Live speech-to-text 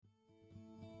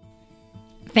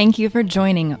Thank you for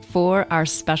joining For Our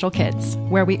Special Kids,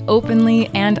 where we openly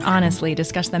and honestly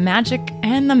discuss the magic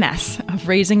and the mess of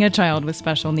raising a child with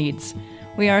special needs.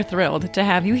 We are thrilled to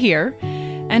have you here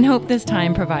and hope this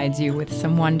time provides you with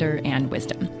some wonder and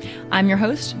wisdom. I'm your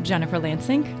host, Jennifer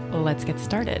Lansing. Let's get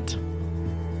started.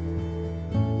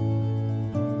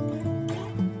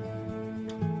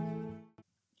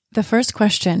 The first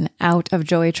question out of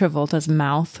Joey Travolta's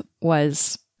mouth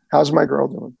was, "How's my girl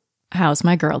doing?" How's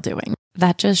my girl doing?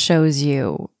 That just shows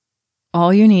you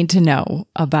all you need to know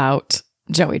about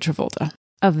Joey Travolta,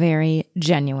 a very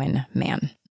genuine man.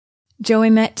 Joey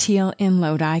met Teal in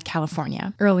Lodi,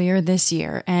 California earlier this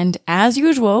year, and as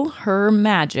usual, her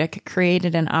magic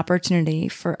created an opportunity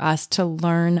for us to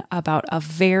learn about a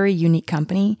very unique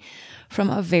company from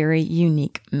a very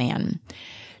unique man.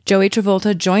 Joey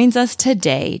Travolta joins us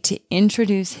today to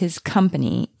introduce his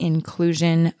company,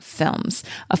 Inclusion Films,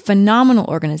 a phenomenal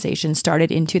organization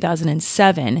started in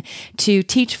 2007 to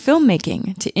teach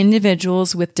filmmaking to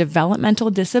individuals with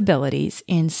developmental disabilities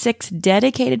in 6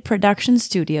 dedicated production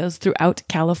studios throughout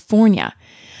California.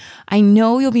 I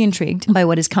know you'll be intrigued by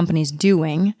what his company's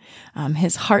doing,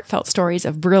 his heartfelt stories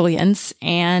of brilliance,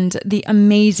 and the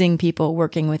amazing people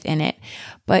working within it.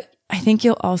 But I think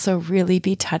you'll also really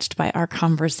be touched by our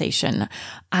conversation.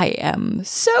 I am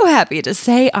so happy to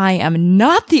say I am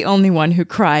not the only one who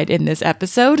cried in this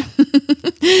episode.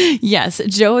 Yes,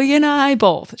 Joey and I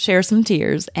both share some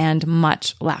tears and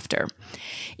much laughter.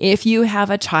 If you have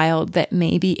a child that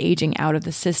may be aging out of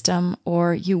the system,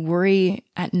 or you worry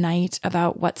at night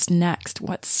about what's next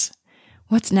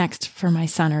for my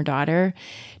son or daughter,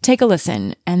 take a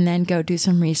listen and then go do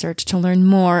some research to learn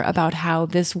more about how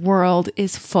this world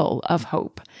is full of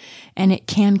hope, and it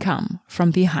can come from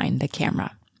behind the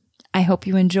camera. I hope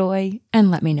you enjoy,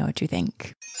 and let me know what you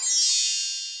think.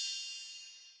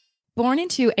 Born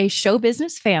into a show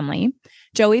business family,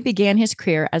 Joey began his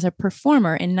career as a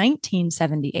performer in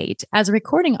 1978 as a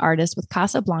recording artist with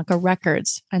Casablanca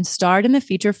Records and starred in the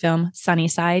feature film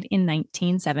Sunnyside in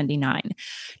 1979.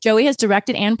 Joey has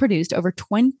directed and produced over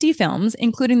 20 films,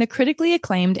 including the critically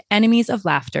acclaimed Enemies of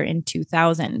Laughter in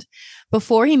 2000.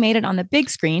 Before he made it on the big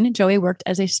screen, Joey worked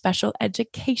as a special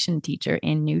education teacher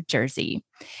in New Jersey.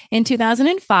 In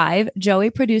 2005, Joey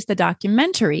produced the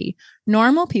documentary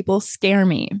Normal People Scare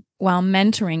Me, while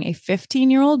mentoring a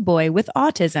 15-year-old boy with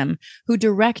autism who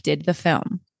directed the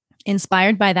film.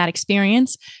 Inspired by that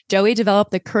experience, Joey developed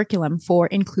the curriculum for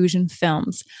Inclusion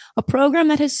Films, a program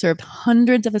that has served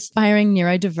hundreds of aspiring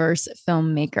neurodiverse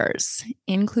filmmakers.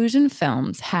 Inclusion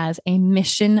Films has a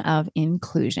mission of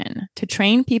inclusion to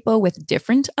train people with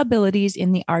different abilities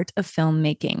in the art of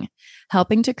filmmaking,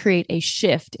 helping to create a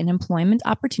shift in employment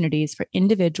opportunities for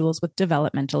individuals with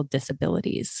developmental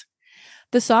disabilities.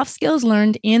 The soft skills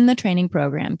learned in the training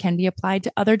program can be applied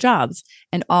to other jobs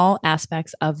and all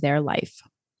aspects of their life.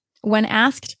 When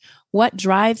asked what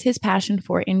drives his passion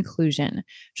for inclusion,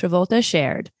 Travolta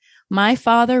shared, "My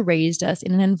father raised us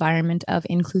in an environment of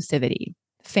inclusivity.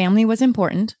 Family was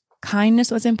important, kindness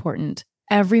was important,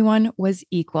 everyone was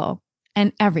equal,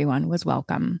 and everyone was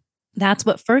welcome. That's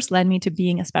what first led me to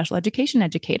being a special education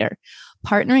educator.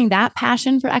 Partnering that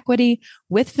passion for equity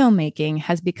with filmmaking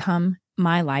has become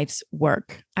my life's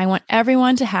work. I want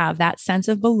everyone to have that sense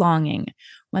of belonging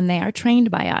when they are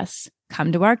trained by us,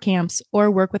 come to our camps,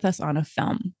 or work with us on a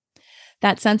film.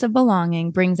 That sense of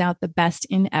belonging brings out the best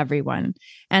in everyone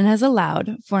and has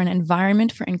allowed for an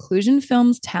environment for Inclusion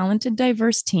Films' talented,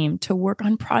 diverse team to work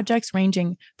on projects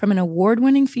ranging from an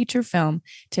award-winning feature film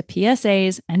to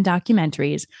PSAs and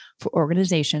documentaries for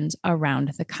organizations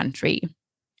around the country."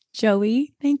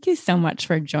 Joey, thank you so much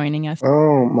for joining us.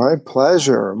 Oh, my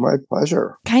pleasure. My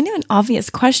pleasure. Kind of an obvious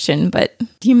question, but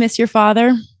do you miss your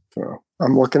father? Oh,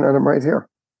 I'm looking at him right here.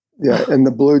 Yeah, in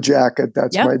the blue jacket.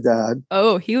 That's my dad.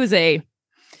 Oh, he was a...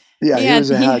 Yeah, he was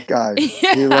a hat guy.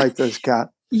 Yeah. He liked this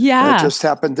cat. Yeah. I just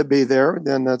happened to be there.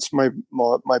 Then that's my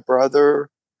brother,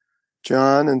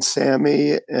 John, and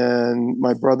Sammy, and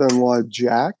my brother-in-law,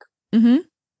 Jack, who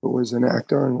was an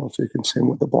actor. I don't know if you can see him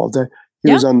with the bald head.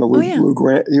 He was on the Lou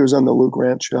Grant. He was on the Lou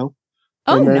Grant show.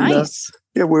 Oh, then, nice.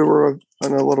 We were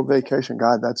on a little vacation.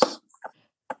 God,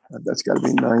 that's got to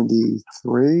be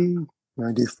 93,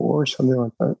 94, something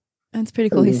like that. That's pretty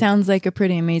cool. He sounds like a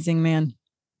pretty amazing man.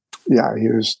 Yeah,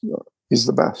 he's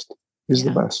the best. He's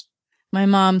the best. My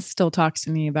mom still talks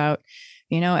to me about,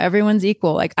 everyone's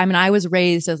equal. Like, I mean, I was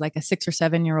raised as like a 6 or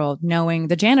 7-year-old knowing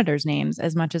the janitors' names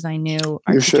as much as I knew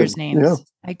our teachers' names. Yeah.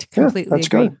 I completely that's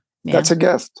agree. Good. Yeah. That's a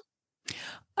gift.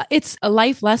 It's a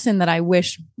life lesson that I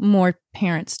wish more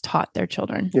parents taught their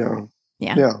children. Yeah.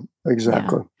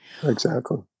 Exactly. Yeah.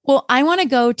 Exactly. Well, I want to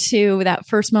go to that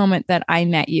first moment that I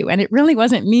met you. And it really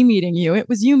wasn't me meeting you, it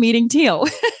was you meeting Teal.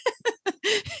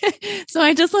 So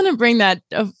I just want to bring that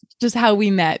of just how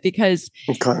we met, because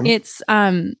it's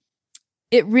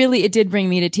it did bring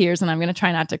me to tears, and I'm going to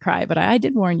try not to cry, but I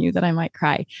did warn you that I might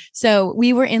cry. So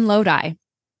we were in Lodi,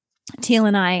 Teal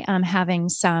and I, having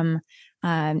some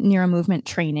neuro movement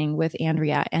training with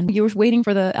Andrea, and you were waiting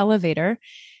for the elevator,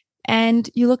 and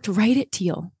you looked right at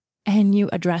Teal and you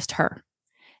addressed her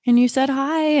and you said,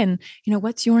 hi. And,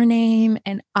 what's your name?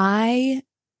 And I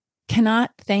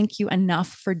cannot thank you enough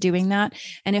for doing that.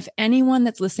 And if anyone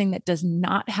that's listening that does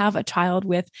not have a child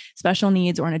with special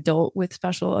needs or an adult with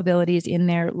special abilities in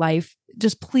their life,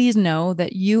 just please know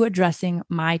that you addressing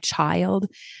my child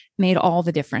made all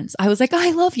the difference. I was like,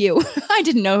 I love you. I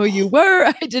didn't know who you were.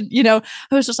 I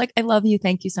was just like, I love you.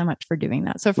 Thank you so much for doing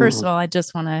that. So first of all, I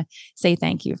just want to say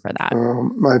thank you for that.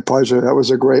 My pleasure. That was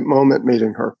a great moment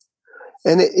meeting her.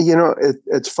 And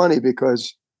it's funny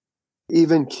because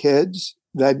even kids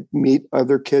that meet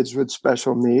other kids with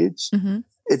special needs,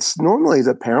 it's normally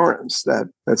the parents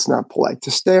that's not polite to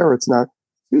stare. It's not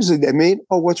usually they meet,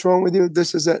 oh, what's wrong with you?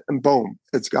 This is it. And boom,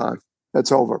 it's gone.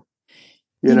 It's over.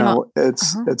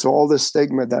 It's all the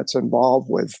stigma that's involved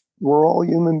with, we're all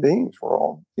human beings. We're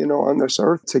all, on this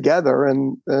earth together.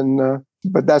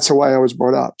 But that's the way I was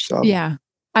brought up. So yeah,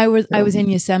 I was in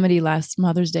Yosemite last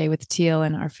Mother's Day with Teal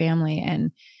and our family.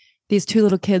 And these two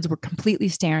little kids were completely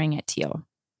staring at Teal.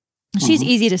 She's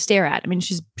easy to stare at. I mean,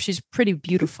 she's pretty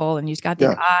beautiful, and she's got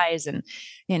the eyes and,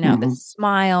 the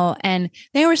smile, and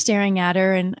they were staring at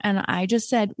her. And I just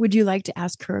said, would you like to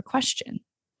ask her a question?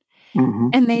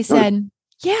 And they said,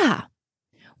 yeah.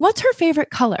 What's her favorite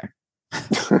color?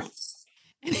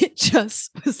 And it just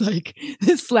was like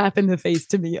this slap in the face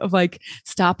to me of like,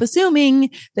 stop assuming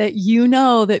that,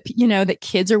 that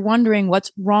kids are wondering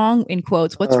what's wrong, in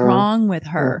quotes, what's wrong with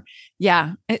her.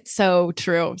 Yeah, it's so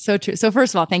true. So true. So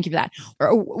first of all, thank you for that.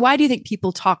 Why do you think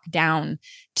people talk down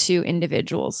to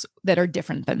individuals that are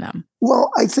different than them? Well,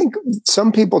 I think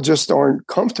some people just aren't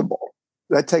comfortable.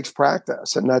 That takes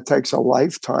practice, and that takes a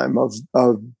lifetime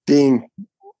of being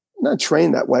not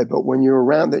trained that way, but when you're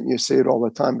around it and you see it all the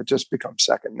time, it just becomes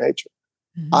second nature.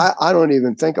 I don't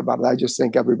even think about it. I just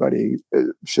think everybody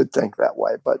should think that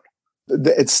way. But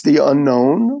it's the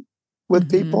unknown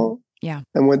with people. Yeah.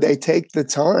 And when they take the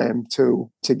time to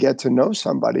get to know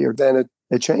somebody, or then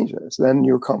it changes. Then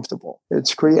you're comfortable.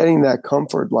 It's creating that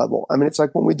comfort level. I mean, it's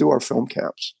like when we do our film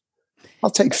camps. I'll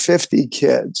take 50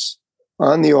 kids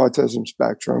on the autism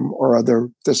spectrum or other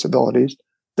disabilities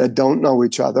that don't know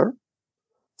each other.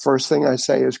 First thing I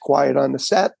say is quiet on the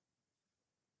set.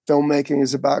 Filmmaking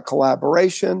is about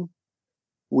collaboration.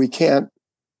 We can't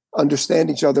understand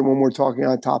each other when we're talking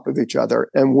on top of each other.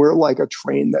 And we're like a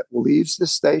train that leaves the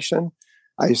station.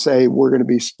 I say we're going to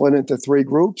be split into 3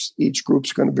 groups. Each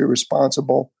group's going to be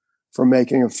responsible for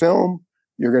making a film.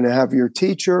 You're going to have your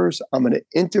teachers. I'm going to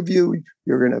interview.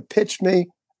 You're going to pitch me.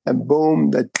 And boom,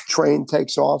 the train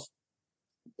takes off.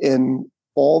 In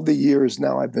all the years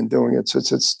now I've been doing it,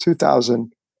 since it's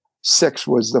 2006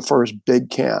 was the first big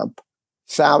camp.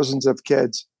 Thousands of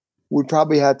kids. We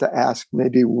probably had to ask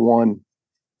maybe one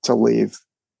to leave.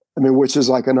 I mean, which is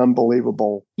like an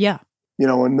unbelievable. Yeah.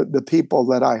 And the people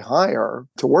that I hire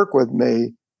to work with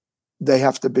me, they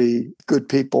have to be good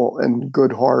people and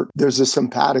good heart. There's a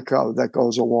simpatico that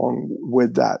goes along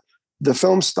with that. The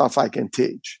film stuff I can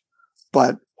teach,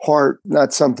 but heart,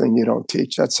 not something you don't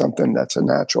teach. That's something that's a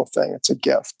natural thing. It's a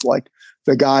gift. Like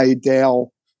the guy,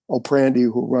 Dale O'Prandy,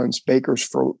 who runs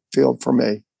Bakersfield for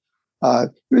me.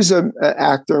 He's an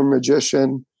actor,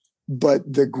 magician, but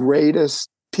the greatest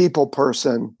people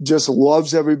person, just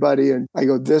loves everybody. And I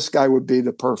go, this guy would be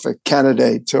the perfect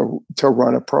candidate to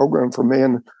run a program for me.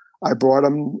 And I brought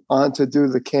him on to do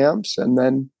the camps. And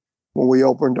then when we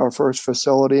opened our first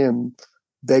facility in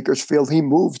Bakersfield, he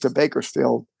moved to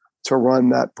Bakersfield to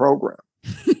run that program.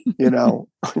 Well,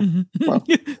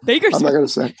 Bakersfield. I'm not going to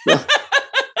say.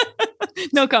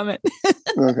 No comment.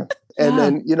 Okay. And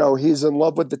then, he's in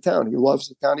love with the town. He loves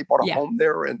the town. He bought a home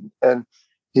there, and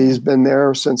he's been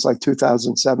there since like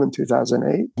 2007,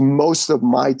 2008. Most of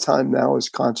my time now is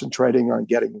concentrating on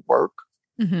getting work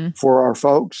for our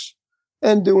folks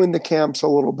and doing the camps a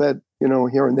little bit,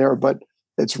 here and there. But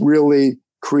it's really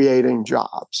creating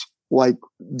jobs, like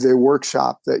the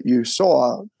workshop that you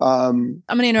saw. I'm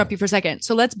going to interrupt you for a second.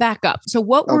 So let's back up. So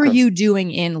what were you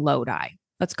doing in Lodi?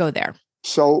 Let's go there.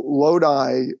 So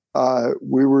Lodi,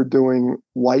 we were doing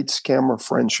lights, camera,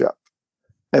 friendship.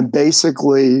 And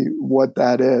basically what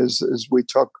that is we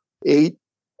took 8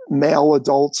 male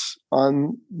adults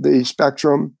on the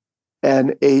spectrum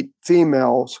and 8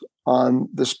 females on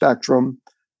the spectrum.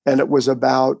 And it was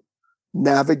about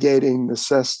navigating the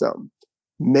system,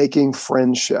 making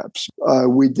friendships.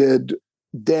 We did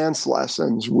dance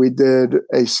lessons. We did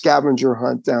a scavenger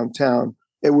hunt downtown.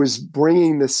 It was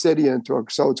bringing the city into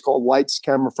it. So it's called Lights,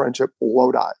 Camera, Friendship,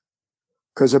 Lodi,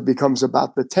 because it becomes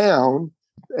about the town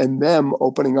and them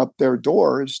opening up their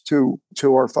doors to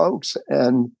our folks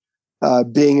and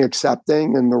being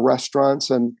accepting in the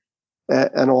restaurants and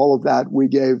all of that. We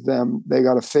gave them, they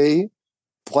got a fee,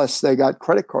 plus they got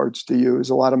credit cards to use.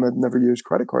 A lot of them had never used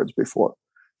credit cards before.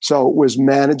 So it was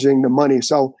managing the money.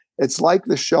 So it's like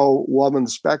the show Love on the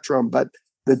Spectrum, but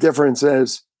the difference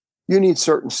is you need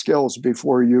certain skills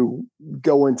before you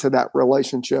go into that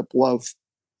relationship love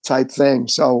type thing.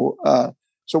 So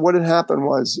what had happened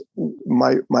was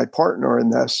my partner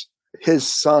in this,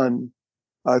 his son,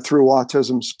 through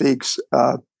Autism Speaks,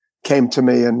 came to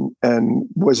me and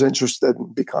was interested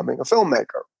in becoming a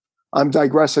filmmaker. I'm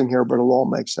digressing here, but it'll all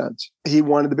make sense. He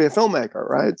wanted to be a filmmaker,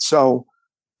 right? So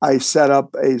I set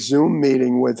up a Zoom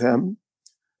meeting with him.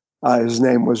 His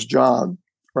name was John,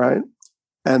 right?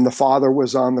 And the father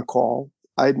was on the call.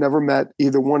 I'd never met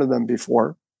either one of them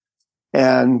before.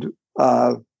 And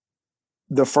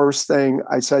the first thing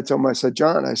I said to him, I said,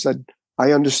 John, I said,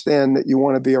 I understand that you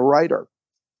want to be a writer.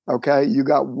 Okay. You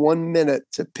got 1 minute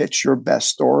to pitch your best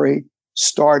story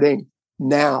starting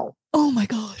now. Oh my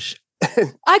gosh.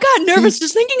 I got nervous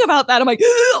just thinking about that. I'm like,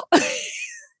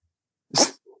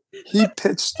 he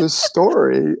pitched this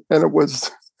story and it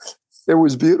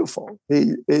was beautiful.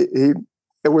 It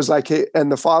was like,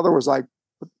 and the father was like,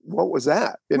 what was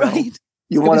that? You know, right.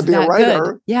 You want to be a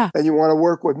writer, yeah, and you want to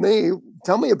work with me.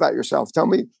 Tell me about yourself. Tell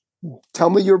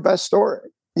me your best story,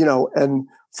 you know, and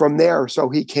from there, so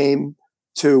he came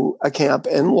to a camp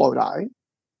in Lodi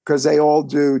because they all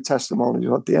do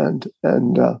testimonials at the end.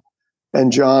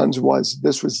 And John's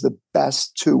this was the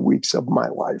best 2 weeks of my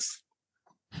life.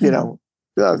 You know,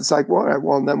 it's like,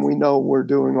 well, then we know we're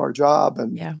doing our job.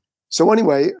 And so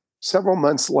anyway, several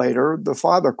months later, the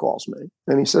father calls me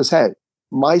and he says, hey,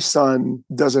 my son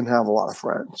doesn't have a lot of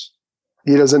friends.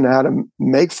 He doesn't know how to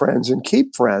make friends and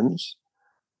keep friends,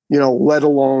 you know, let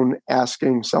alone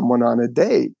asking someone on a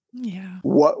date. Yeah.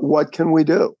 What can we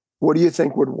do? What do you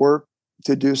think would work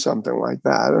to do something like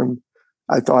that? And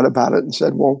I thought about it and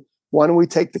said, well, why don't we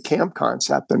take the camp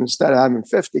concept and instead of having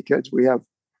 50 kids, we have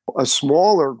a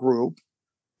smaller group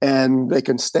and they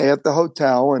can stay at the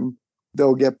hotel and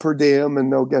they'll get per diem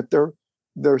and they'll get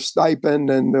their stipend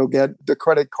and they'll get the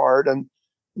credit card and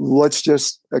let's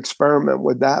just experiment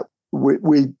with that.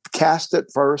 We cast it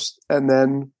first and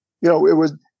then, you know,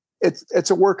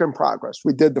 it's a work in progress.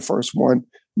 We did the first one.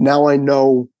 Now I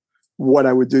know what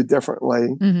I would do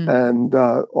differently and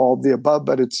all the above,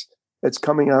 but it's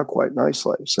coming out quite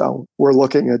nicely. So we're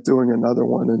looking at doing another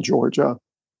one in Georgia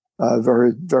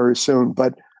very, very soon.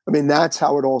 But I mean, that's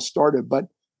how it all started. But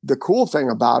the cool thing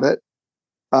about it,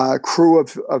 crew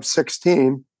of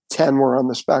 16, 10 were on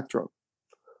the spectrum.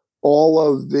 All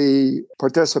of the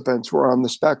participants were on the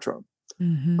spectrum.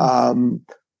 In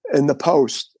the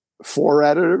post, 4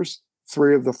 editors,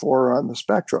 3 of the 4 are on the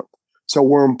spectrum. So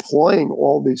we're employing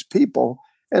all these people,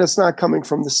 and it's not coming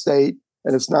from the state,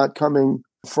 and it's not coming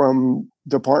from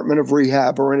Department of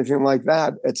Rehab or anything like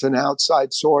that. It's an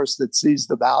outside source that sees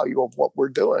the value of what we're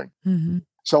doing.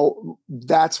 So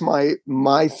that's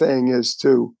my thing is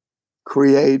to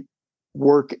create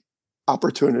work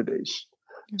opportunities.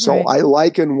 So I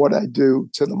liken what I do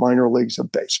to the minor leagues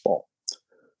of baseball.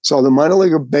 So the minor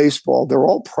league of baseball, they're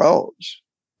all pros,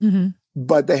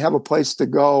 but they have a place to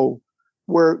go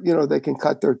where, you know, they can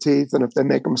cut their teeth. And if they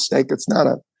make a mistake, it's not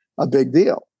a big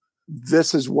deal.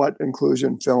 This is what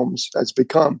Inclusion Films has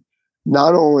become.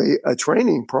 Not only a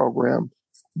training program,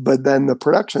 but then the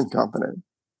production company.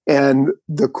 And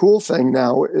the cool thing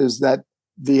now is that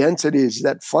the entities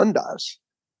that fund us,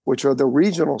 which are the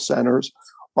regional centers,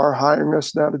 are hiring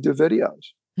us now to do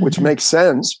videos, which makes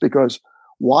sense because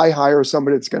why hire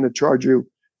somebody that's going to charge you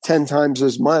 10 times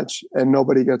as much and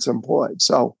nobody gets employed?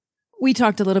 So we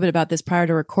talked a little bit about this prior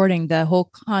to recording, the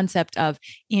whole concept of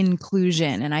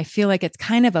inclusion. And I feel like it's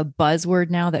kind of a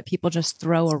buzzword now that people just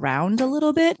throw around a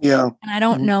little bit. Yeah. And I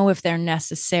don't know if they're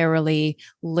necessarily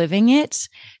living it.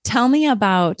 Tell me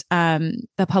about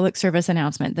the public service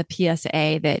announcement, the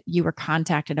PSA that you were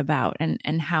contacted about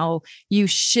and how you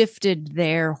shifted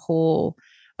their whole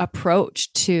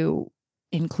approach to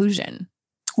inclusion.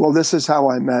 Well, this is how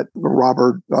I met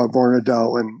Robert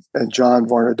Varnado and John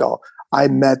Varnado. I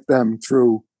met them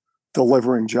through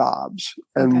delivering jobs.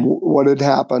 And what had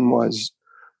happened was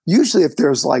usually if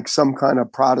there's like some kind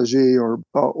of prodigy or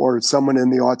someone in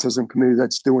the autism community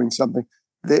that's doing something,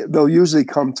 they'll usually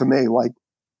come to me. Like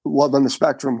Love on the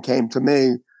Spectrum came to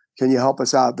me can you help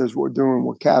us out? This we're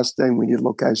casting. We need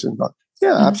locations.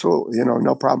 Yeah, absolutely.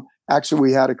 No problem. Actually,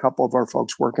 we had a couple of our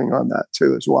folks working on that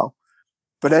too as well.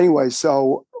 But anyway,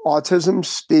 so Autism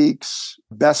Speaks,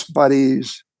 Best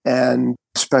Buddies, and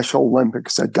Special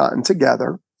Olympics had gotten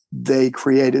together. They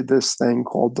created this thing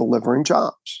called Delivering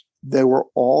Jobs. They were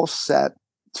all set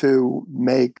to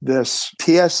make this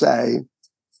PSA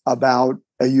about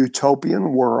a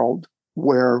utopian world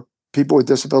where people with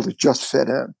disabilities just fit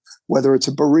in, whether it's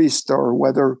a barista or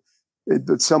whether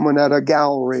it's someone at a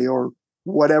gallery or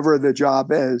whatever the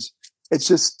job is. It's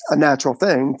just a natural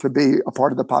thing to be a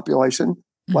part of the population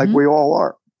like we all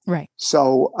are. Right.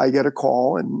 So I get a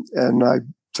call and I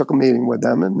took a meeting with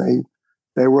them, and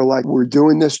they were like, we're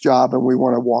doing this job and we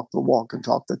want to walk the walk and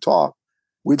talk the talk.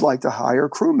 We'd like to hire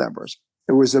crew members.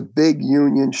 It was a big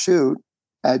union shoot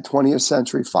at 20th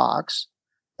Century Fox,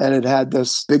 and it had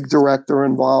this big director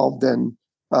involved in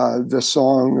the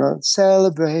song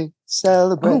 "Celebrate,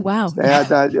 Celebrate." Oh wow! They had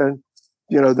that,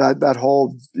 that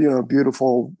whole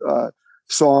beautiful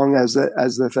song as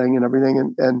the thing and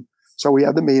everything, and so we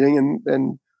had the meeting,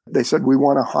 and they said, we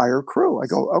want to hire crew. I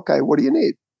go, okay, what do you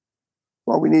need?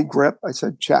 Well, we need grip. I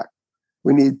said, check.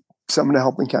 We need someone to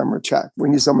help in camera, check. We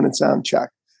need someone in sound,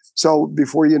 check. So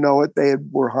before you know it,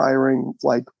 were hiring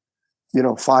 5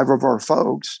 of our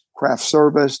folks, craft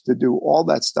service, to do all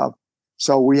that stuff.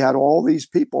 So we had all these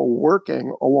people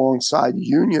working alongside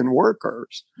union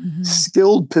workers,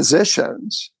 skilled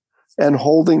positions, and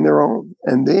holding their own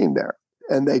and being there.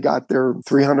 And they got their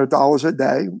 $300 a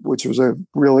day, which was a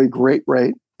really great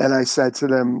rate. And I said to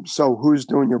them, so who's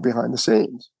doing your behind the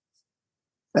scenes?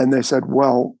 And they said,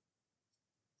 well,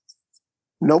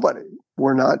 nobody.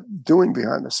 We're not doing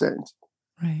behind the scenes.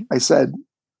 Right. I said,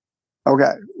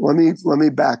 okay, let me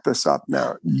back this up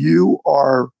now. You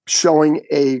are showing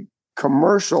a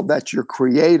commercial that you're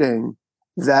creating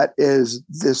that is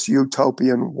this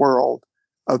utopian world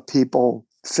of people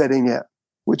fitting in,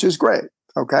 which is great.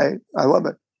 Okay, I love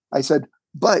it. I said,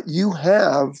 but you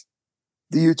have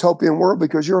the utopian world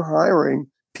because you're hiring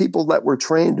people that were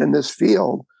trained in this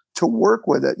field to work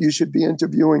with it. You should be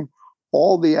interviewing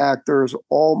all the actors,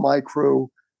 all my crew,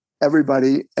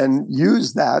 everybody, and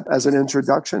use that as an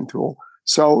introduction tool.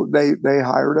 So they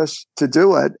hired us to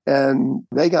do it, and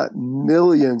they got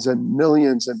millions and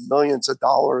millions and millions of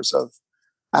dollars of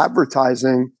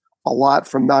advertising, a lot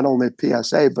from not only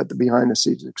PSA, but the behind the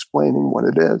scenes explaining what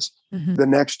it is. The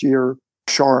next year,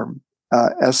 Sharm,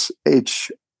 SHRM,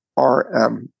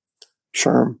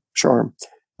 Sharm.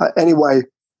 Anyway,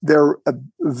 they're a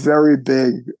very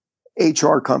big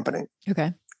HR company.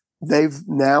 Okay. They've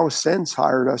now since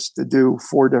hired us to do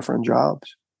 4 different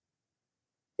jobs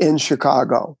in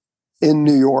Chicago, in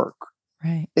New York,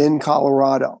 right, in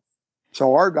Colorado.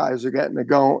 So our guys are getting to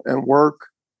go and work.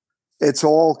 It's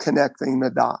all connecting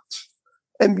the dots.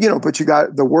 And, but you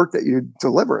got the work that you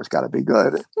deliver has got to be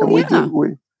good. Well,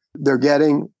 and they're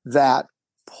getting that,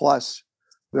 plus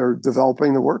they're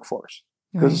developing the workforce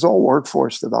because it's all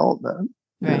workforce development.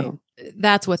 Right.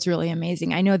 That's what's really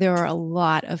amazing. I know there are a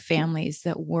lot of families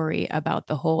that worry about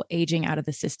the whole aging out of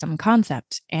the system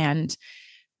concept. And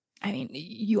I mean,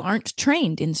 you aren't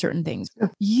trained in certain things. Yeah.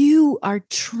 You are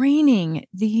training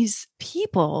these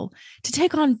people to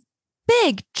take on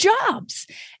big jobs.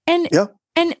 And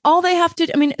and all they have to,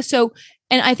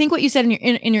 and I think what you said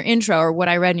in your intro, or what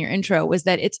I read in your intro, was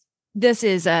that this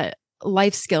is a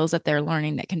life skills that they're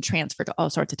learning that can transfer to all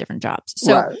sorts of different jobs.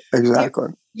 So right, exactly.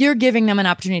 You're giving them an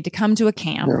opportunity to come to a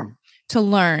camp to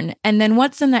learn. And then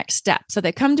what's the next step? So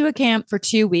they come to a camp for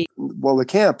 2 weeks. Well, the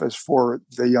camp is for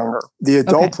the younger. The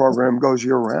adult program goes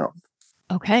year round.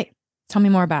 Okay. Tell me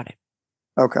more about it.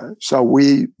 Okay. So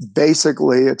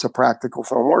it's a practical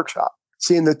film workshop.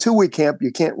 See, in the 2-week camp,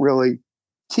 you can't really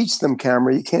teach them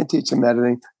camera. You can't teach them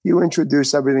editing. You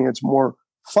introduce everything. It's more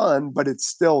fun, but it's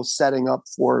still setting up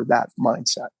for that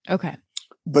mindset. Okay.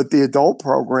 But the adult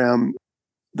program,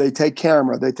 they take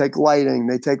camera, they take lighting,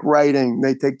 they take writing,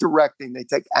 they take directing, they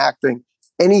take acting,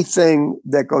 anything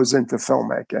that goes into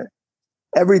filmmaking.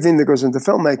 Everything that goes into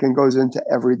filmmaking goes into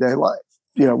everyday life.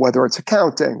 Whether it's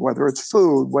accounting, whether it's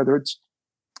food, whether it's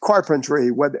carpentry,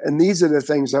 and these are the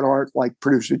things that aren't like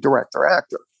producer, director,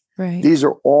 actor. Right. These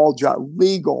are all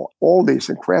legal, all these,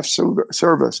 and craft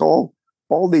service, all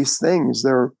these things.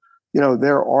 There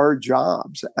are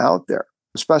jobs out there,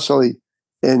 especially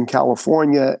in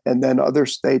California and then other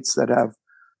states that have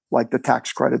like the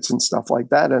tax credits and stuff like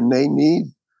that. And they need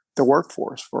the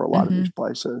workforce for a lot of these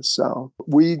places. So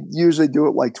we usually do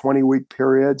it like 20-week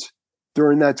periods.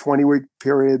 During that 20-week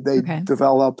period, they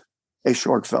develop a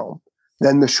short film.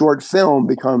 Then the short film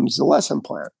becomes the lesson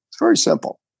plan. It's very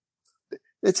simple.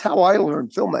 It's how I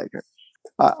learned filmmaking.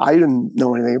 I didn't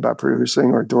know anything about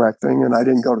producing or directing, and I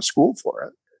didn't go to school for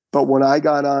it. But when I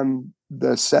got on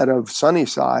the set of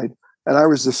Sunnyside, and I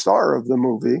was the star of the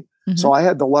movie, so I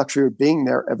had the luxury of being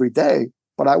there every day,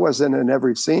 but I wasn't in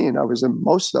every scene. I was in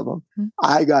most of them.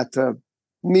 I got to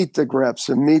meet the grips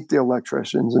and meet the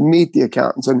electricians and meet the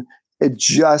accountants. And it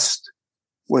just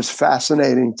was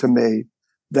fascinating to me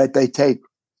that they take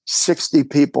 60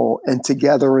 people and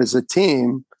together as a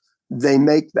team, they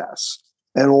make this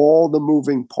and all the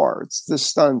moving parts, the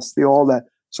stunts, all that.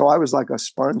 So I was like a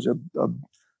sponge of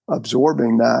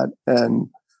absorbing that. And,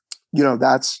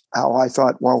 that's how I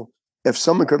thought, well, if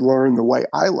someone could learn the way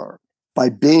I learned by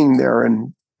being there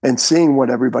and seeing what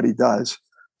everybody does,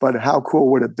 but how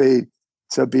cool would it be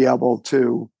to be able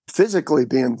to physically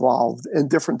be involved in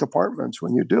different departments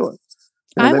when you do it?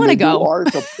 I want to go.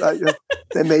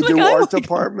 They may do art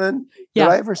department. Yeah.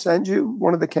 Did I ever send you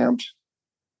one of the camps?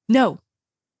 No.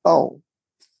 Oh,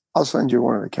 I'll send you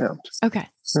one of the camps. Okay.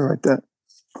 Right there.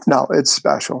 No, it's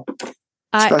special.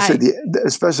 Especially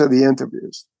the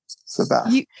interviews. It's the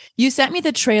best. You sent me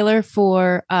the trailer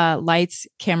for Lights,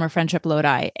 Camera, Friendship,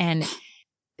 Lodi, and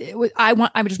I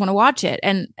just want to watch it,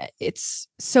 and it's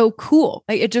so cool.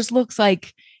 Like, it just looks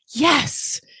like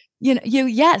yes.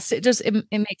 Yes, it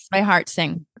makes my heart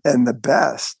sing. And the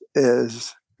best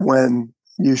is when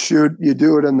you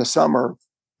do it in the summer,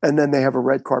 and then they have a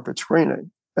red carpet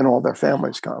screening, and all their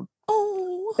families come.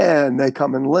 Oh, and they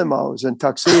come in limos and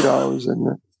tuxedos,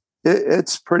 and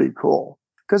it's pretty cool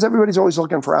because everybody's always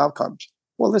looking for outcomes.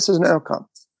 Well, this is an outcome.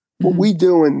 What we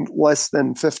do in less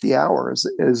than 50 hours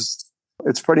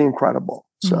it's pretty incredible.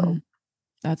 So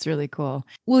that's really cool.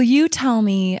 Will you tell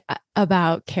me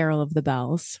about Carol of the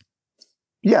Bells?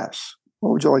 Yes. What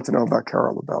would you like to know about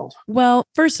Carol of the Bells? Well,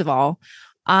 first of all,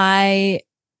 I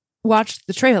watched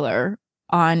the trailer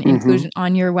on inclusion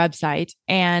on your website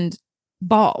and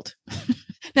bawled.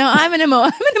 Now I'm an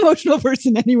emotional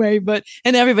person anyway,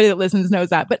 and everybody that listens knows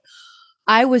that. But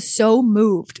I was so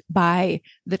moved by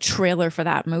the trailer for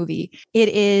that movie. It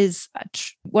is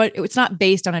it's not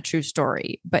based on a true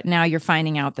story, but now you're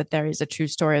finding out that there is a true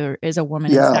story. There is a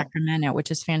woman in Sacramento,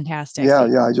 which is fantastic. Yeah,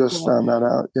 I just found that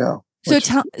out. Yeah.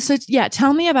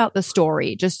 Tell me about the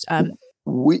story. Just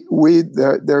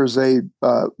there's a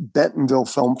Bentonville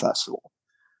Film Festival,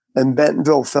 and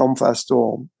Bentonville Film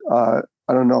Festival.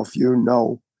 I don't know if you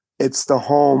know, it's the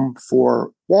home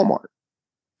for Walmart.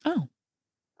 Oh.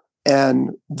 And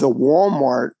the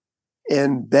Walmart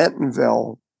in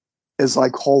Bentonville is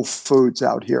like Whole Foods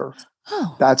out here.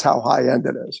 Oh. That's how high end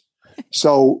it is.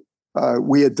 So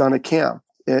we had done a camp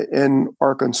in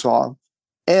Arkansas,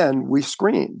 and we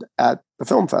screened at the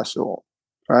film festival,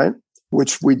 right?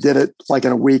 Which we did it like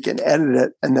in a week and edited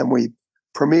it, and then we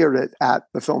premiered it at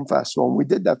the film festival. And we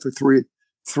did that for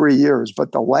three years.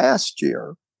 But the last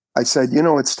year, I said,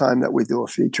 it's time that we do a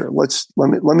feature.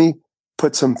 Let me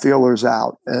put some feelers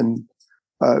out. And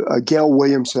Gail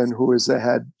Williamson, who is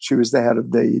she was the head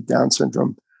of the Down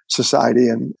Syndrome Society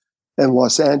in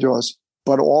Los Angeles,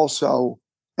 but also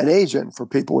an agent for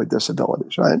people with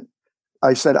disabilities, right?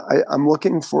 I said, I'm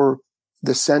looking for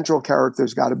the central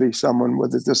character's got to be someone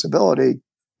with a disability.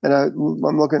 And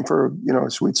I'm looking for,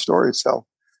 a sweet story. So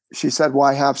she said, well,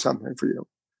 I have something for you.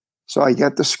 So I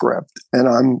get the script, and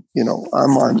I'm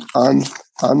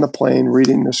on the plane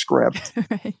reading the script.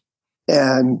 Right.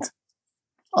 And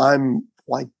I'm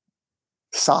like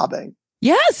sobbing.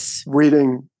 Yes.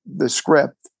 Reading the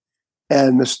script.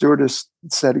 And the stewardess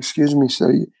said, excuse me,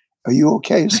 sir, are you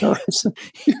okay, sir? I said,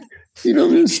 you don't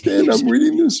understand. I'm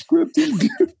reading the script.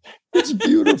 It's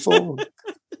beautiful.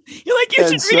 You're like,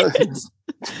 you should read it.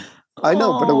 I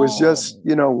know, but it was just,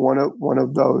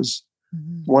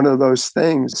 one of those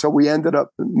things. So we ended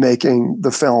up making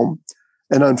the film,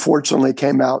 and unfortunately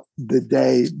came out the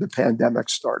day the pandemic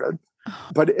started.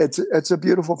 But it's a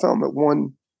beautiful film. It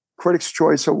won Critics'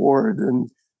 Choice Award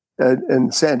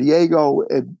in San Diego.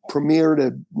 It premiered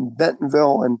at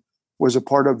Bentonville and was a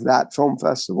part of that film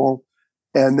festival.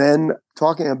 And then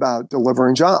talking about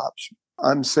delivering jobs,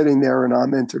 I'm sitting there and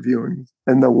I'm interviewing,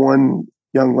 and the one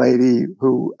young lady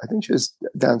who I think she has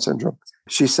Down syndrome,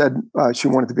 she said she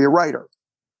wanted to be a writer.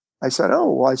 I said,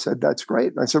 that's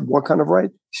great. And I said, what kind of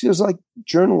writing? She was like,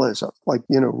 journalism, like,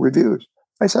 reviews.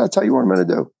 I said, I'll tell you what I'm going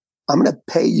to do. I'm going to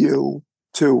pay you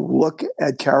to look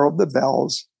at Carol of the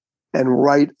Bells and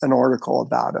write an article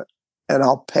about it. And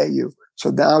I'll pay you. So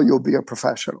now you'll be a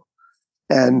professional.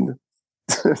 And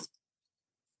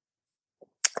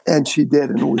and she did.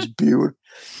 And it was beautiful.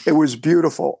 It was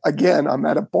beautiful. Again, I'm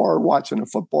at a bar watching a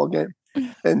football game,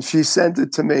 and she sent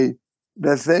it to me,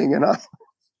 the thing. And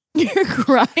You're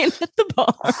crying at the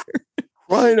bar.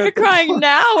 crying. You're crying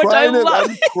now, which I love.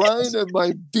 I'm crying at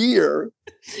my beer.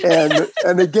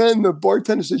 And again, the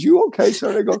bartender says, "You okay,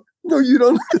 son?" I go, "No, you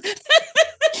don't."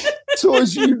 So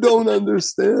as you don't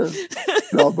understand.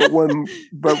 No, but when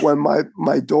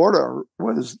my daughter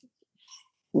was,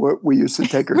 we used to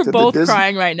take her we're to both the Disney,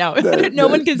 crying right now. No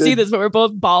one can see this, but we're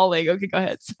both bawling. Okay, go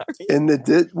ahead.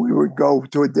 Sorry. We would go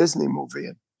to a Disney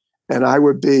movie, and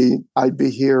I'd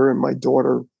be here, and my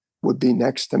daughter would be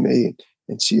next to me,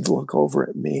 and she'd look over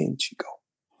at me, and she'd go,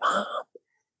 "Mom,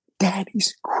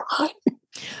 Daddy's crying."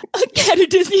 At a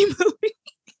Disney movie.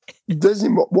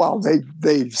 Well,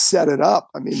 they set it up.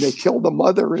 I mean, they kill the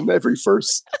mother in every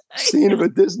first scene of a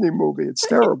Disney movie. It's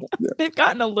terrible. Yeah. They've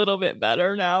gotten a little bit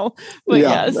better now, but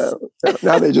yes.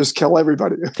 Now they just kill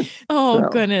everybody. Oh,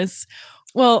 goodness.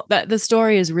 Well, the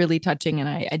story is really touching, and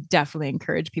I definitely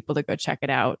encourage people to go check it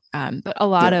out. But a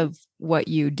lot of what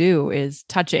you do is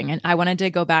touching. And I wanted to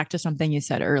go back to something you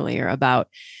said earlier about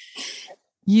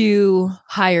you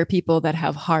hire people that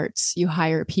have hearts. You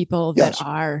hire people that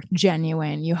are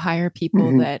genuine. You hire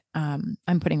people that,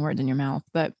 I'm putting words in your mouth,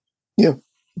 but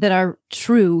that are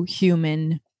true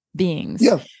human beings,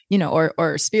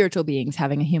 or spiritual beings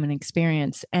having a human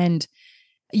experience. And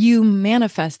you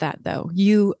manifest that, though.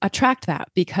 You attract that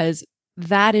because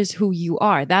that is who you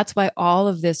are. That's why all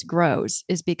of this grows,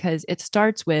 is because it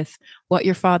starts with what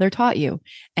your father taught you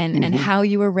and how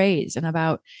you were raised, and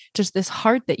about just this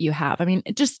heart that you have. I mean,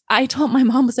 I told my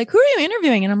mom, was like, "Who are you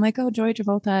interviewing?" And I'm like, "Oh, Joey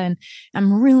Travolta. And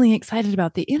I'm really excited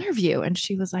about the interview." And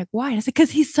she was like, "Why?" And I said,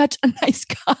 "Because he's such a nice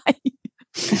guy."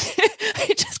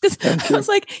 Just because I was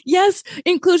like, yes,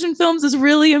 inclusion films is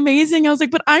really amazing. I was like,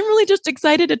 but I'm really just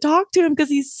excited to talk to him because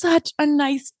he's such a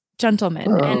nice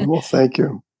gentleman. Well, thank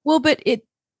you. Well, but it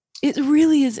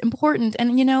really is important.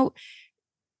 And,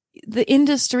 the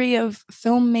industry of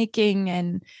filmmaking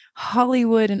and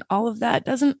Hollywood and all of that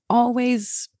doesn't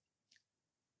always,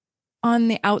 on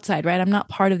the outside, right? I'm not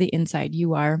part of the inside.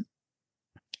 You are.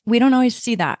 We don't always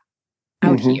see that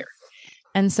out here.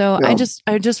 And so I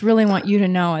just really want you to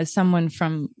know, as someone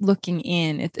from looking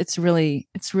in, it's really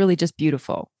just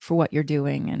beautiful for what you're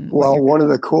doing. And one of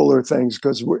the cooler things,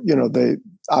 because they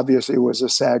obviously was a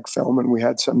SAG film, and we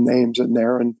had some names in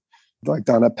there, and like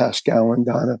Donna Pascal and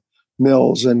Donna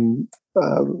Mills and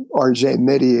RJ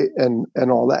Mitty and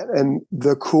all that. And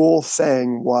the cool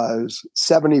thing was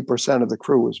 70% of the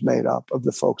crew was made up of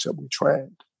the folks that we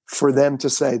trained. For them to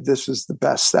say this is the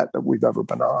best set that we've ever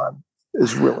been on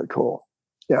is really cool.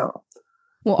 Yeah.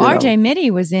 Well, RJ Mitty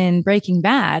was in Breaking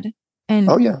Bad, and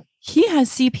he has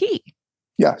CP.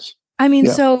 Yes. I mean,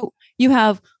 so you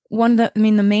have the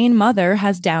main mother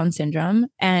has Down syndrome,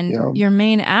 and your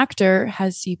main actor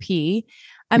has CP.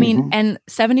 I mean, and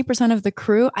 70% of the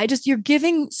crew, you're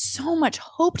giving so much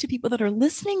hope to people that are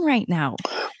listening right now.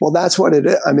 Well, that's what it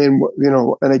is. I mean,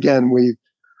 and again,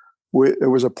 it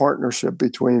was a partnership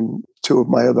between two of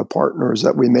my other partners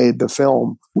that we made the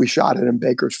film. We shot it in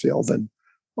Bakersfield, and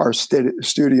our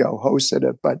studio hosted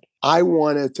it. But I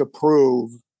wanted to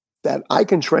prove that I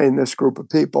can train this group of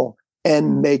people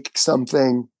and make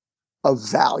something of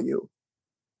value.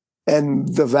 And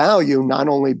the value not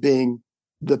only being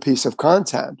the piece of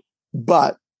content,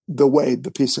 but the way the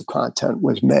piece of content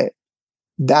was made.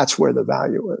 That's where the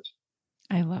value is.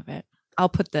 I love it. I'll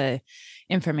put the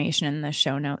information in the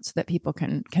show notes so that people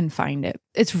can find it.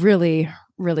 It's really,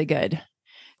 really good.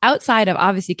 Outside of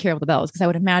obviously Carol the Bells, because I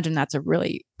would imagine that's a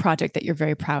really project that you're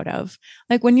very proud of.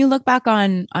 Like when you look back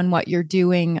on what you're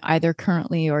doing either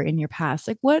currently or in your past,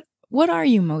 like what are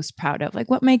you most proud of? Like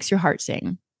what makes your heart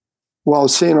sing? Well,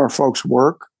 seeing our folks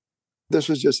work. This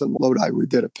was just in Lodi. We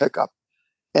did a pickup,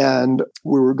 and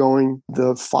we were going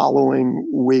the following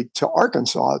week to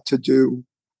Arkansas to do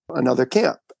another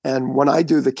camp. And when I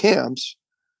do the camps,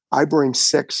 I bring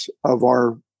 6 of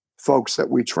our folks that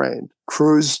we trained.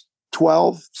 Crews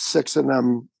 12, 6 of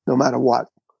them, no matter what.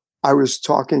 I was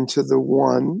talking to the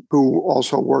one who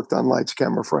also worked on Lights,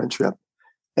 Camera, Friendship.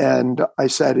 And I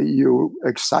said, "Are you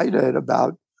excited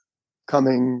about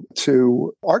coming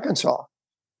to Arkansas?"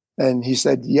 And he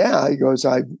said, "Yeah." He goes,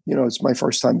 it's my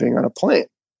first time being on a plane.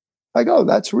 I go,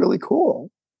 "That's really cool."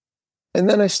 And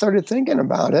then I started thinking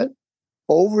about it.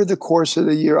 Over the course of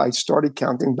the year, I started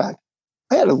counting back.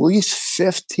 I had at least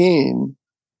 15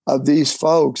 of these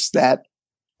folks that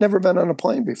never been on a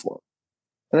plane before.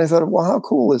 And I thought, well, how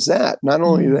cool is that? Not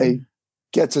only do they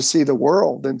get to see the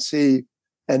world and see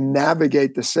and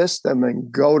navigate the system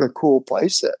and go to cool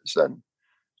places. And,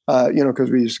 because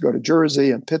we used to go to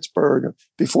Jersey and Pittsburgh.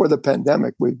 Before the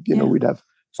pandemic, we'd have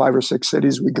 5 or 6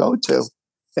 cities we go to.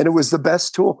 And it was the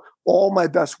best tool. All my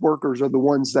best workers are the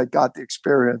ones that got the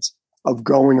experience of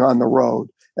going on the road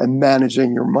and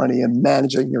managing your money and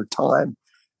managing your time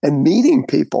and meeting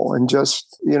people. And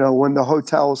just, when the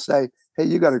hotels say, hey,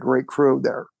 you got a great crew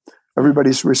there,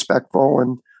 everybody's respectful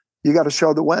and you got to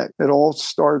show the way. It all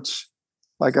starts,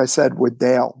 like I said, with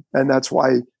Dale. And that's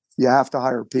why you have to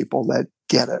hire people that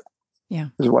get it. Yeah.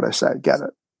 Is what I say. Get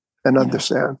it and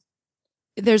understand.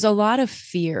 There's a lot of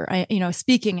fear.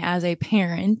 Speaking as a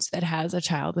parent that has a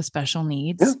child with special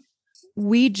needs,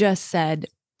 we just said,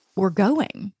 we're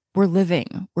going, we're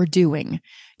living, we're doing.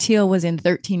 Teal was in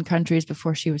 13 countries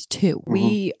before she was 2. Mm-hmm.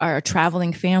 We are a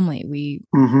traveling family. We,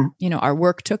 our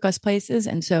work took us places.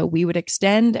 And so we would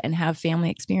extend and have family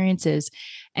experiences.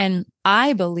 And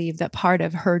I believe that part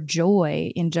of her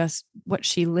joy in just what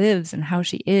she lives and how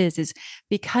she is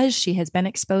because she has been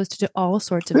exposed to all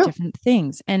sorts of different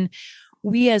things. And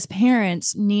we as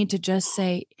parents need to just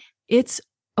say, it's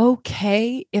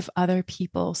okay if other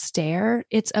people stare.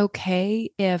 It's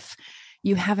okay if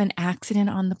you have an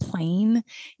accident on the plane.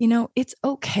 It's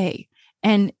okay.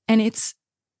 And it's,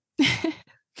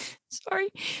 sorry,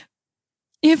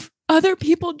 if other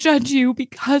people judge you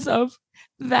because of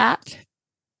that,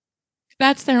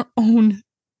 that's their own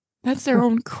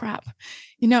crap,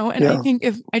 and I think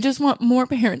I just want more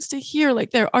parents to hear, like,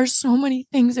 there are so many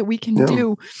things that we can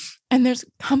do. And there's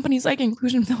companies like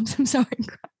Inclusion Films. I'm sorry.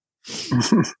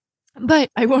 But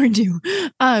I warned you.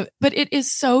 But it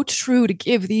is so true to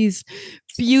give these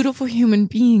beautiful human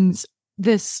beings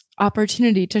this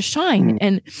opportunity to shine.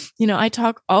 And, I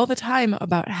talk all the time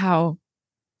about how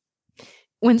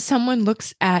when someone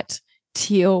looks at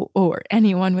Teal or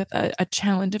anyone with a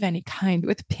challenge of any kind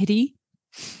with pity,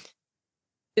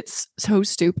 it's so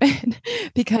stupid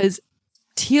because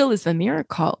Teal is the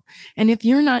miracle. And if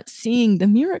you're not seeing the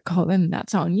miracle, then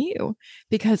that's on you,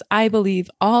 because I believe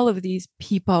all of these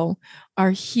people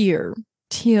are here.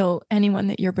 Teal, anyone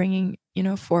that you're bringing,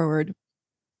 forward,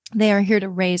 they are here to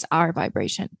raise our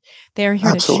vibration. They are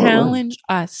here to challenge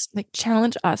us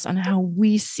on how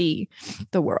we see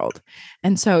the world.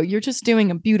 And so you're just doing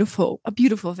a beautiful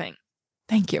thing.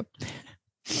 Thank you.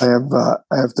 I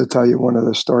have to tell you one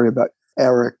other story about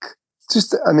Eric.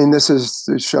 This is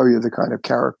to show you the kind of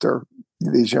character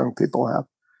these young people have.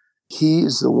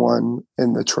 He's the one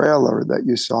in the trailer that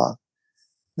you saw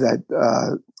that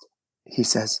he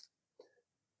says,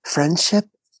 friendship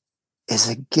is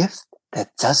a gift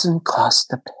that doesn't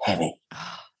cost a penny.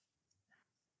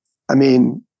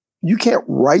 You can't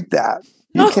write that.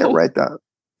 You can't write that.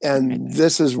 And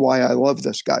this is why I love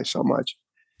this guy so much.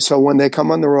 So when they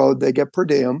come on the road, they get per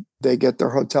diem, they get their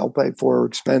hotel paid for,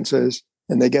 expenses,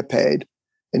 and they get paid.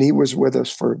 And he was with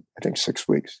us for, I think, 6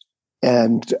 weeks.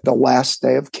 And the last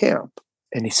day of camp.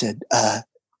 And he said,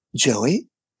 Joey,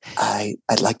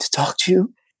 I'd like to talk to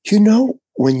you.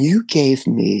 When you gave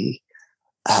me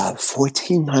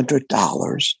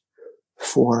 $1,400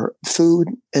 for food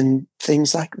and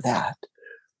things like that,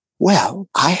 well,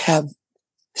 I have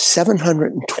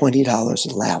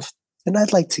 $720 left. And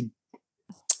I'd like to...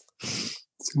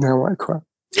 So now I cry.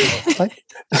 I'd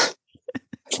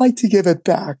like to give it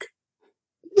back.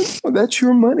 Well, that's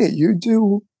your money. You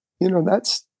do,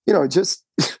 that's, just,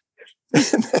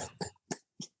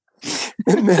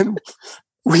 and then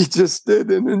we just did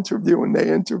an interview and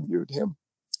they interviewed him.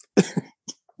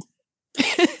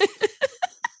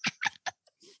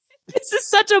 This is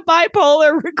such a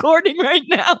bipolar recording right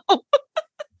now.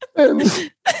 and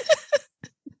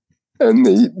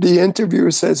the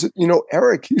interviewer says,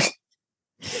 Eric,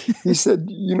 he said,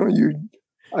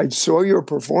 I saw your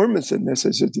performance in this.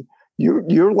 I said,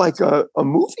 you're like a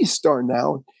movie star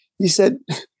now. He said,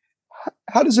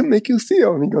 how does it make you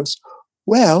feel? And he goes,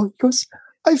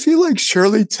 I feel like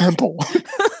Shirley Temple.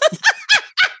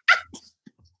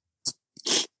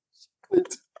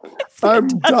 I'm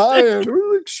dying.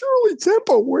 We're like, Shirley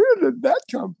Temple, where did that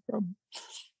come from?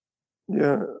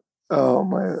 Yeah. Oh,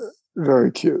 my,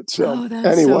 very cute. So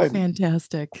that's anyway, so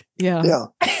fantastic. Yeah. Yeah.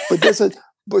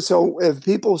 But so if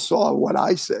people saw what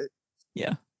I say,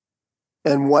 yeah,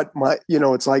 and what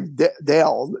it's like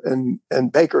Dale and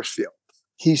Bakersfield,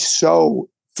 he's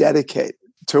so dedicated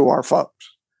to our folks.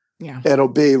 Yeah. It'll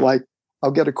be like,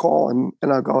 I'll get a call and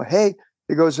I'll go, hey,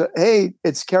 he goes, hey,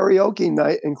 it's karaoke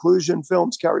night, Inclusion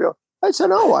Films karaoke. I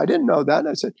said, oh, I didn't know that.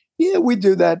 I said, yeah, we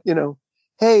do that,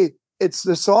 Hey, it's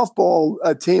the softball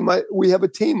team. We have a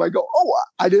team. I go, oh,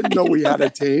 I didn't know we had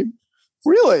a team.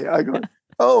 Really? I go,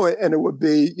 oh, and it would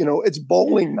be, it's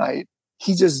bowling night.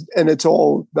 And it's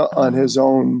all on his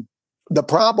own. The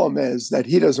problem is that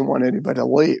he doesn't want anybody to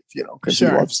leave, because he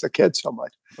loves the kids so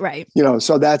much. Right.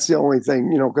 So that's the only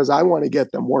thing, because I want to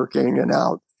get them working and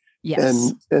out.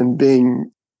 Yes. And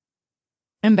being,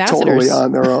 ambassadors. Totally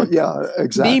on their own. Yeah,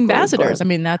 exactly. Be ambassadors. But, I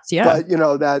mean, that's, But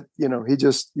he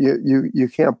just, you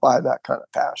can't buy that kind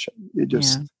of passion. You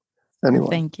just, anyway.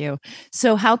 Thank you.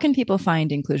 So how can people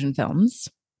find Inclusion Films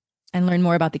and learn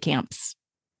more about the camps?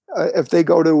 If they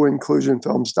go to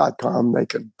inclusionfilms.com, they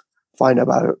can find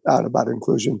out about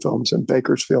Inclusion Films in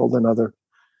Bakersfield and other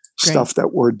stuff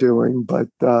that we're doing. But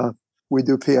we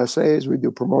do PSAs, we do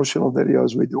promotional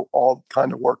videos, we do all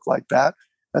kind of work like that.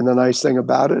 And the nice thing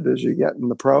about it is you get in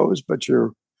the pros, but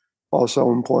you're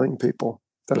also employing people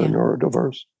that are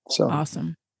neurodiverse. So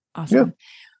awesome. Yeah.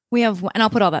 We have, and I'll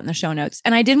put all that in the show notes.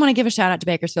 And I did want to give a shout out to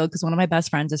Bakersfield because one of my best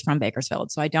friends is from Bakersfield.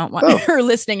 So I don't want her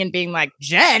listening and being like,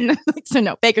 Jen. So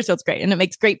no, Bakersfield's great. And it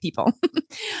makes great people.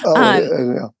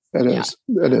 It is.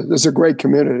 It's a great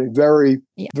community. Very,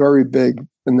 very big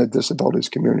in the disabilities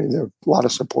community. There's a lot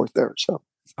of support there. So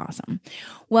it's awesome.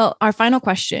 Well, our final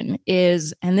question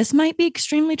is, and this might be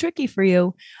extremely tricky for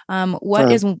you.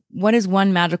 What is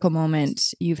one magical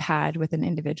moment you've had with an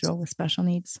individual with special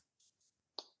needs?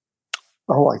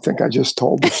 Oh, I think I just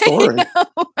told the story.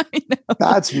 I know.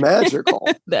 That's magical.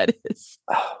 That is.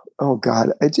 Oh God.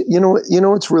 You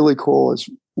know what's really cool is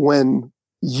when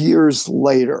years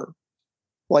later,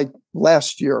 like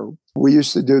last year, we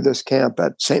used to do this camp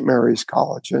at St. Mary's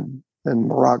College in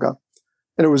Moraga.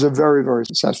 And it was a very, very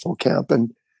successful camp.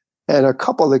 And a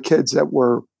couple of the kids that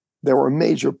were in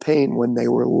major pain when they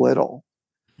were little,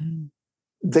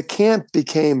 the camp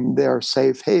became their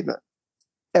safe haven.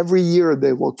 Every year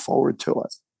they look forward to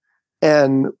it.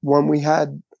 And when we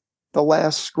had the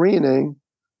last screening,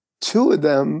 two of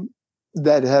them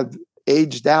that have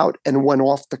aged out and went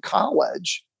off to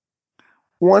college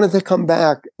wanted to come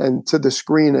back and to the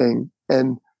screening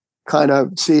and kind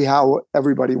of see how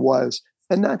everybody was.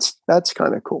 And that's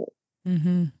kind of cool.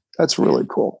 Mm-hmm. That's really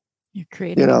cool. You're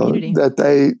creating a community. That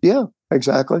they,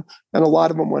 exactly. And a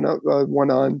lot of them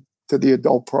went on to the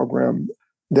adult program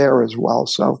there as well.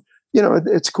 So,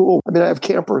 it's cool. I mean, I have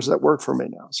campers that work for me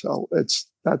now, so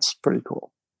that's pretty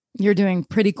cool. You're doing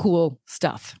pretty cool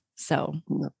stuff. So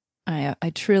I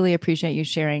truly appreciate you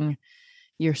sharing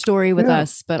your story with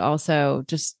us, but also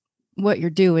just what you're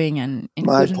doing and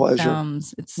Inclusion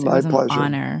Films. It was an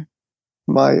honor.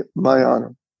 My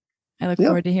honor. I look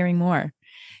forward to hearing more.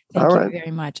 Thank you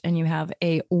very much. And you have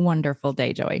a wonderful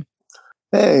day, Joey.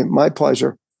 Hey, my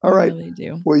pleasure. All right. Really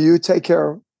do. Well, you take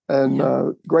care and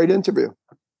great interview.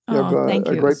 You have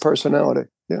a great personality.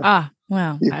 Yeah.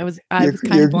 Wow. I was kind of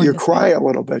you cry a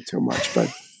little bit too much,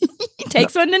 but it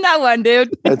takes one to know one,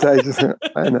 dude. I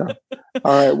know.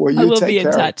 All right. Well, you will take be in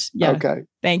care. touch. Yeah. Okay.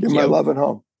 Thank you. My love at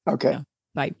home. Okay. Yeah.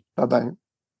 Bye. Bye-bye.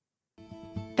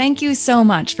 Thank you so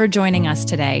much for joining us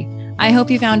today. I hope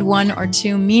you found one or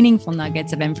two meaningful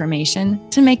nuggets of information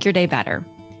to make your day better.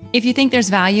 If you think there's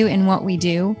value in what we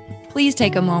do, please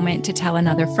take a moment to tell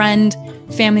another friend,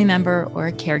 family member, or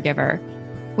a caregiver.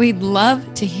 We'd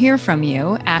love to hear from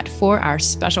you at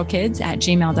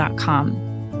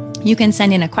forourspecialkids@gmail.com. You can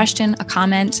send in a question, a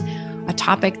comment, a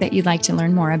topic that you'd like to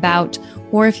learn more about,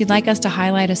 or if you'd like us to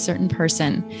highlight a certain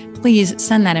person, please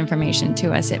send that information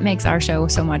to us. It makes our show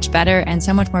so much better and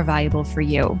so much more valuable for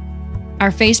you.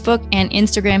 Our Facebook and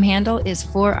Instagram handle is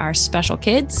For Our Special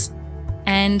Kids.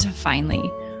 And finally,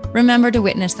 remember to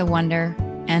witness the wonder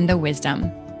and the wisdom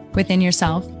within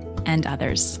yourself and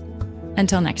others.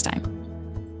 Until next time.